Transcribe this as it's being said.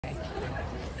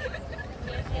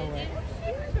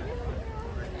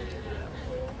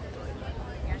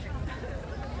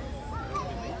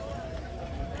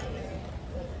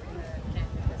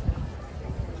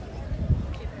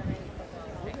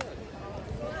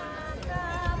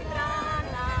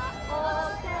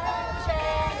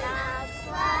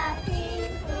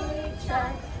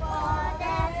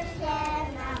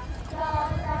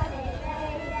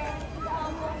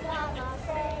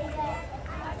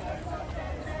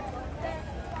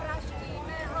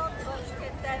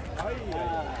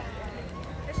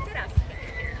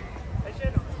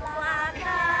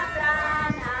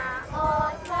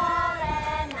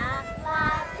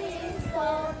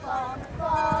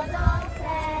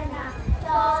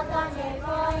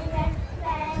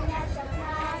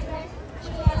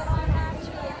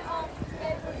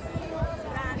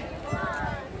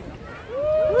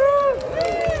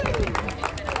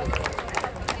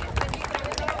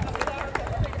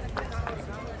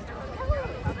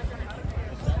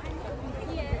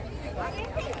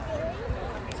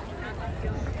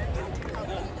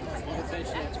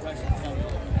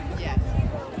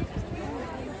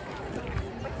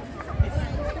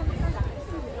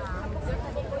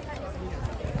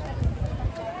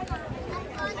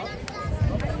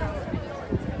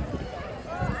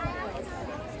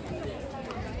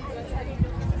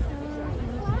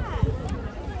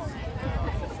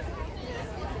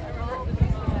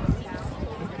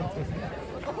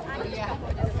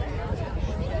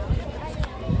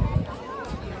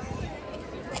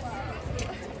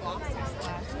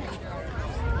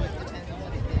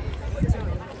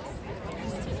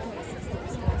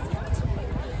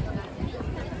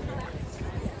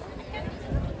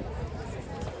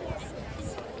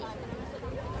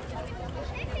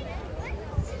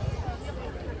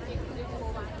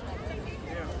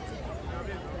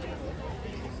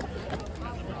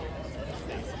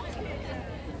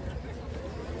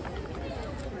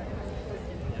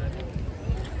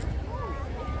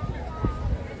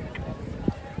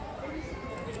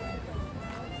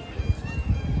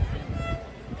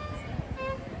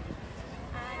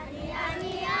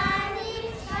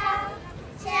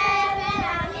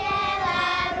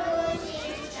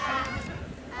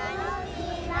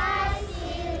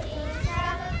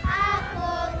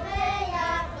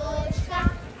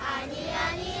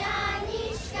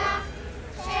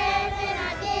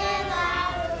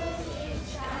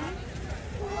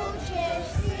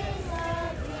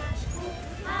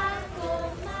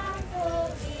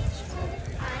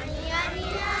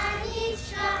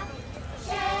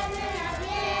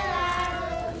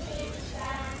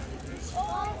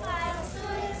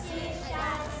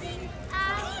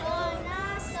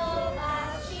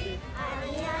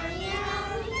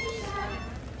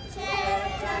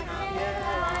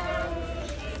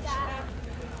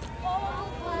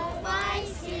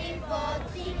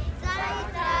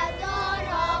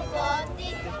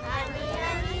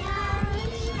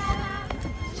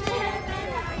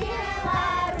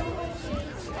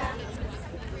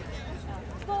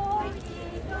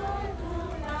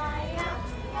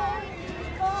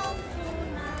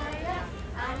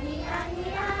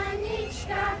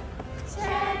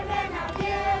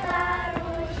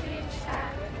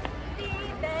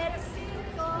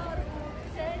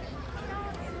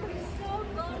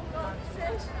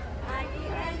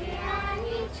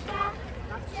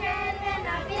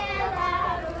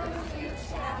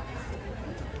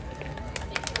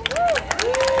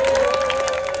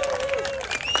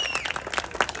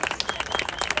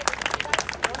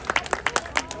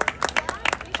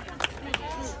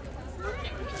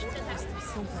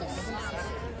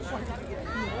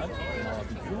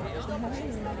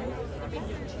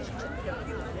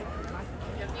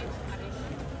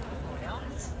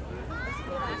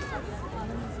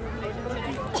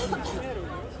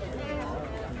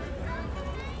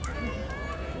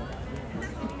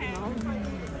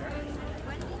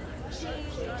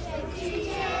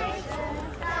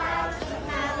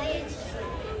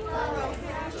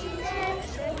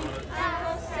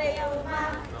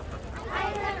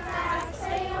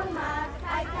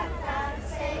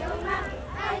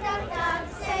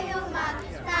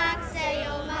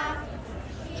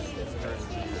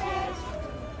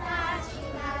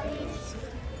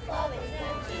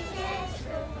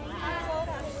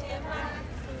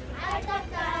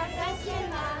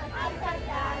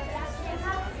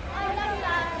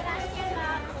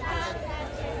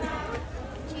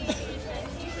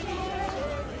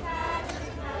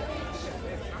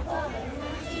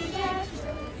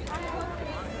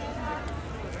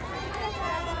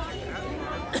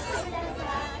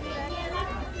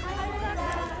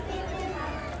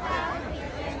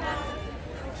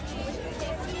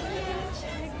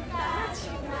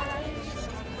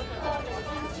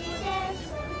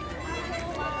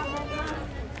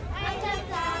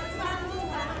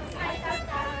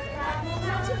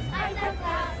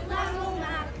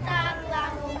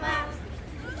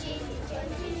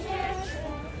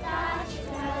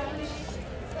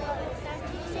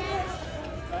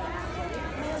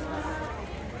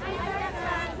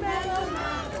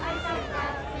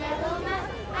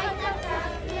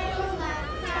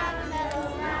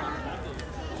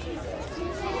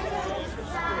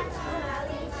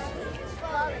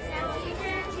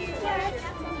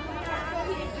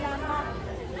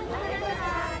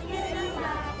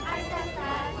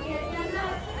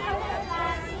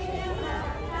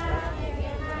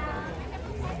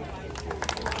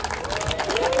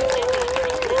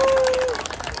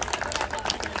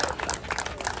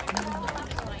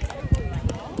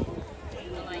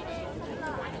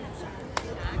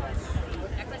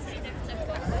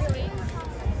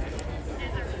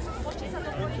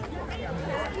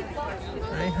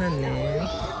honey.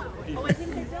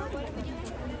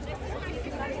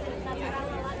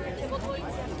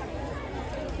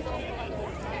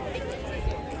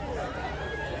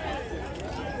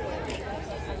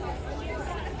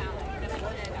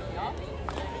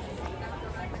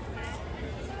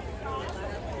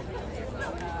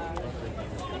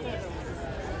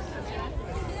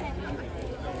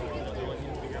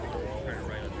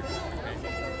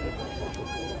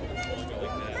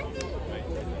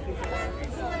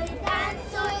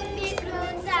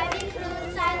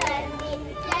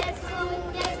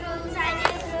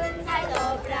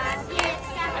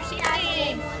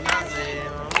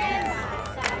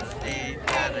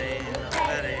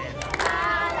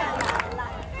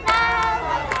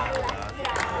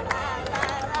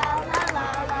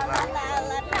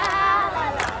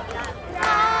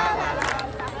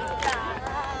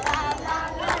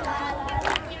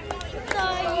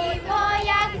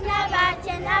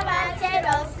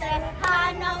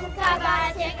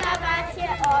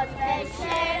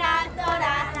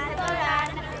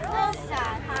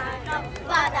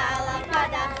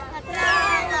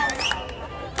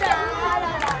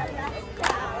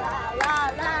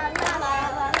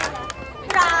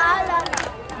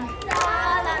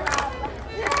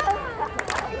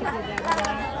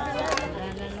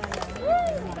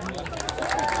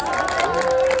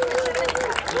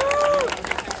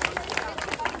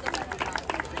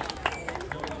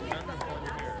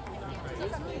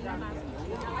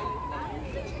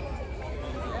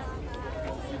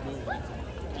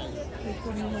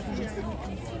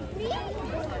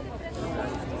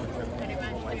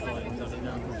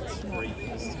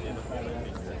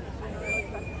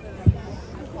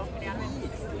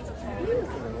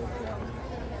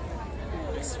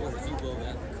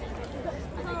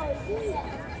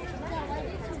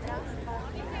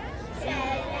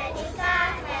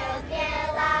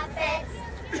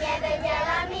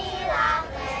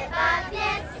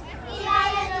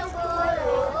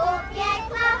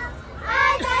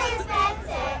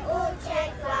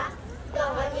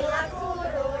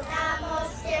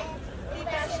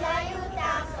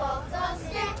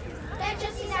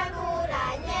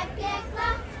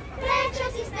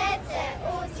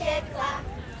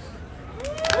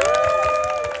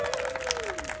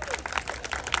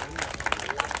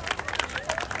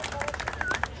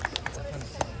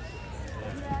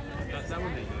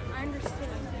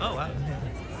 Oh wow.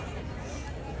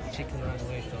 Chicken ran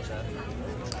away from that.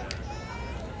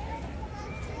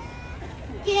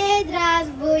 Keď raz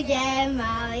budem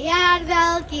mal jar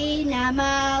veľký,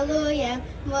 namalujem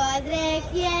modré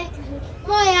kvietky.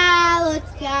 Moja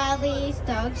loďka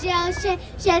lístok želše,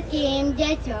 všetkým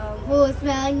deťom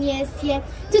úsmev nesie.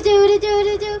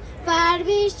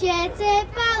 Farby všetce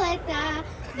paleta,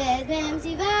 vezmem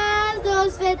si vás do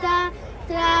sveta.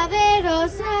 Tráve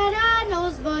rosa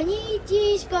ráno zvoní,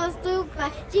 tížko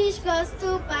stúpaj,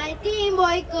 ty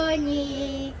môj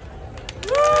koník.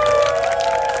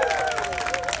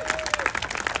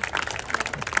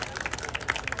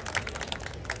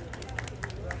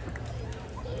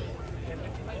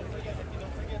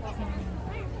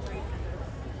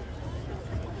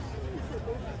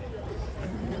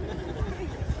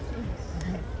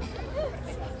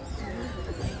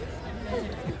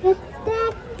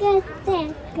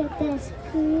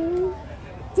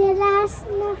 Teraz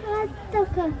na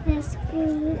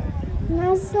hotdogowesku,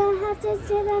 na zachadzie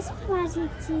teraz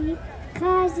parzyci,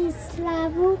 kazi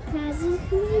slawu, kazi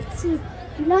chmici,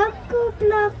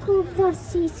 bloku w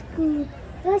rosisku,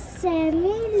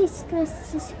 rozsemi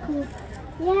listkosisku.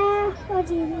 Ja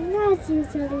chodzim na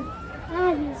zizoli,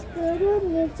 ani skoro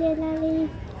nie dzielali.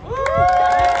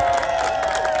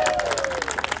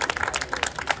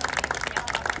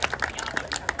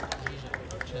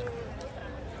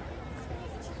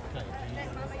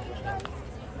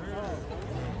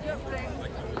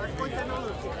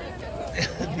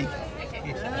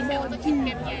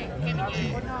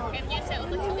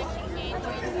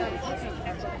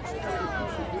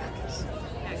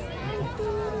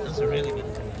 Those are really good.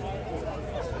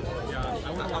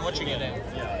 I'm watching it now.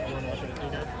 Yeah, you want to watch it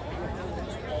again?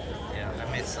 Yeah,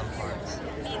 I made some parts.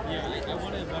 Yeah, I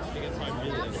want to watch it again so I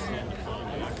really understand the film.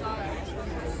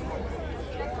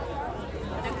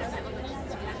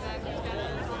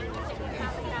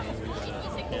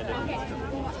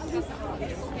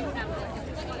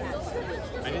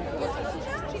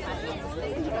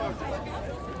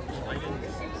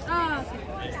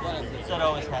 That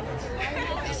always happens.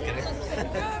 Just kidding.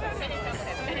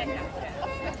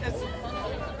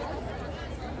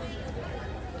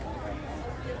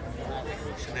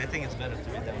 Actually, I think it's better to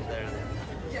be down there than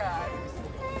Yeah.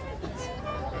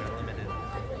 limited.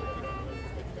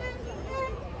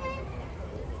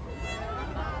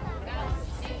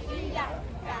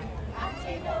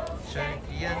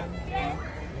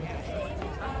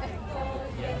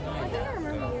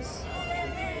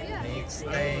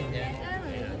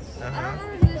 I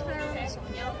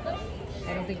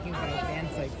don't think you guys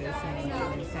dance like this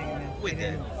and you sang that. We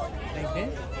did. Like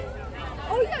this?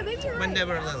 Oh yeah, maybe you're right. When they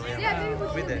were little, yeah. Yeah, maybe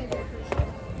before We did. maybe.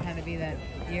 It had to be that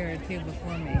year or two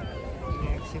before me. We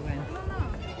actually went.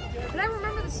 But I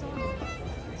remember the song.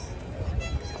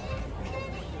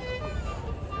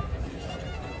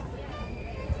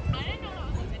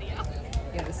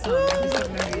 Yeah, the song. I just don't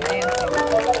remember you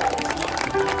dancing.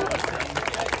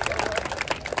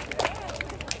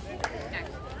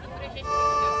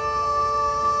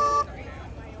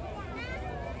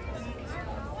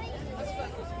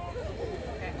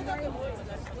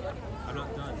 I'm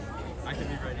not done. I could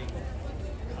be ready.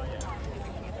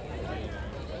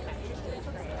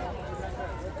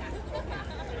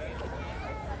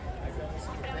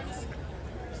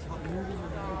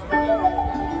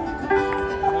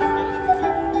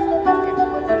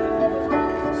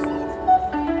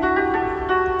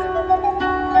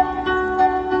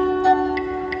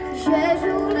 Že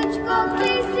žuličko,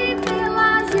 ty si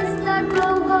byla, že jsi tak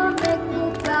dlouho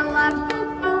nekukala.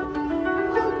 Kuku,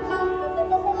 kuku,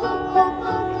 kuku,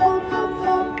 kuku,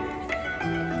 kuku.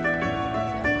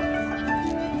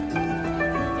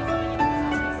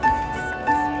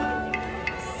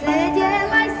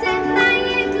 Seděla jsem na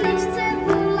jekličce,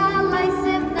 volala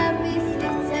jsem na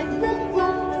myslivce. Kuku,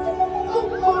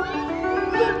 kuku, kuku,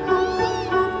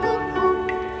 kuku, kuku.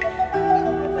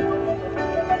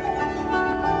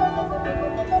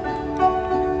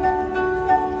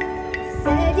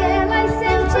 Seděla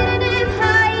jsem v černém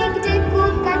háji, kde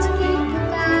kukačky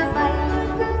kukávají.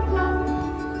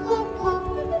 Kuku,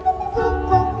 kuku, kuku,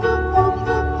 kuku,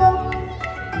 kuku.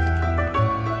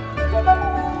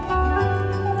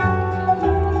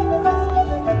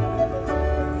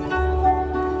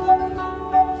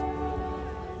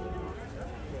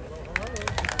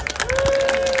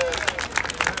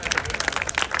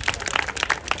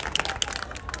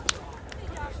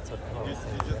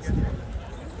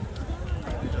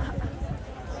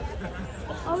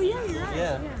 Oh yeah, you're right.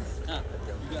 Yeah.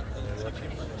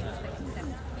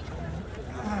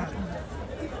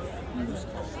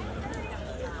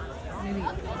 Maybe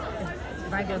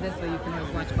if I go this way, you can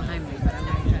always watch behind me, but I'm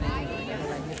not trying to do it.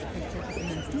 Because I get the picture and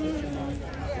then to teach you more.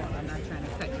 I'm not trying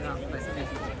to cut you off, but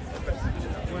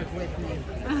just work with me.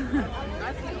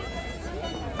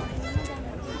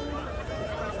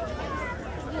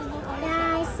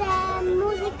 Já jsem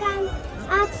muzikant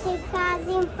a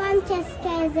přicházím pan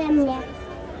České země.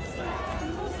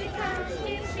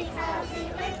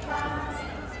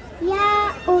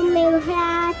 Já umím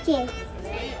hráti.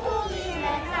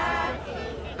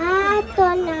 A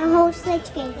to na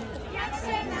housličky.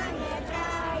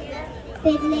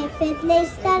 Fidli, fidli,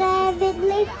 staré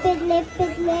vidly, fidli,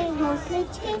 fidli,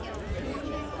 housličky.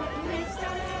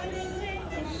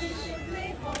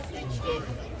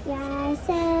 Já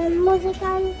jsem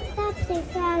muzikant a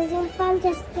přicházím pan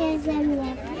České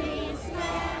země.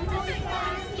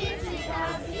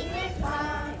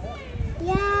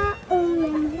 Já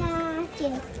umím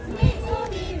hráti.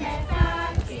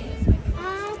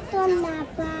 A to na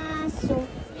pásu.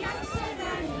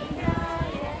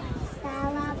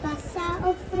 Stála basa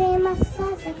u primasa,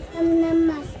 za tam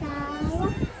nama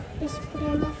stála. Když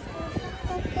primasa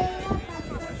zapotila,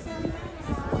 basa sama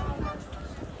hrála.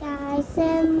 Já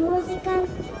jsem muzikant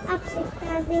a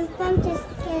přicházím pan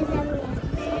České země.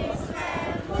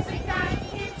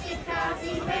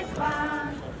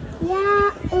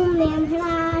 Já umím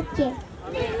hráti.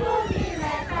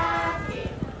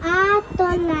 A to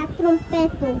na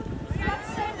trumpetu.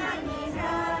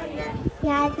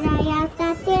 Jádra,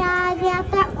 játa, ty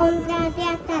rádiata, ondra,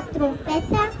 játa,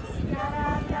 trumpeta.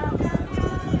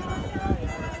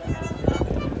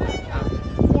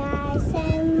 Já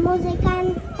jsem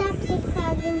muzikant a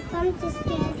přicházím pan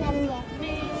České země.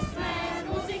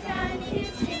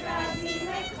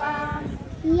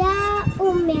 Já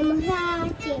umím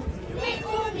hráti.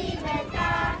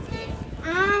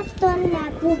 A to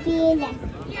na bubínek.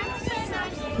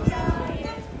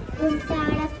 Bum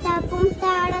tarata, bum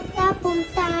tarata, bum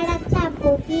tarata,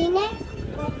 bubínek.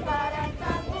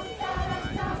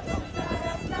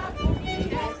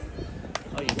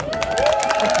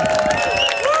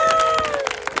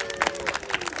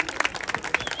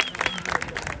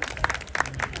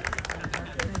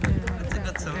 It's a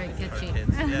good song Very for catchy.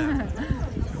 kids. Yeah.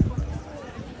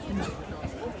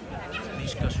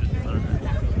 Mishka should learn it.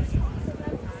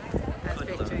 I was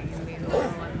picturing him being the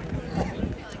one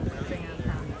sing out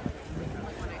town.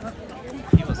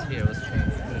 He was here, was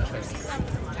trying to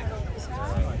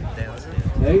dance.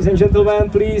 Ladies and gentlemen,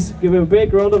 please give a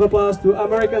big round of applause to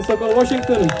American Sokol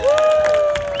Washington.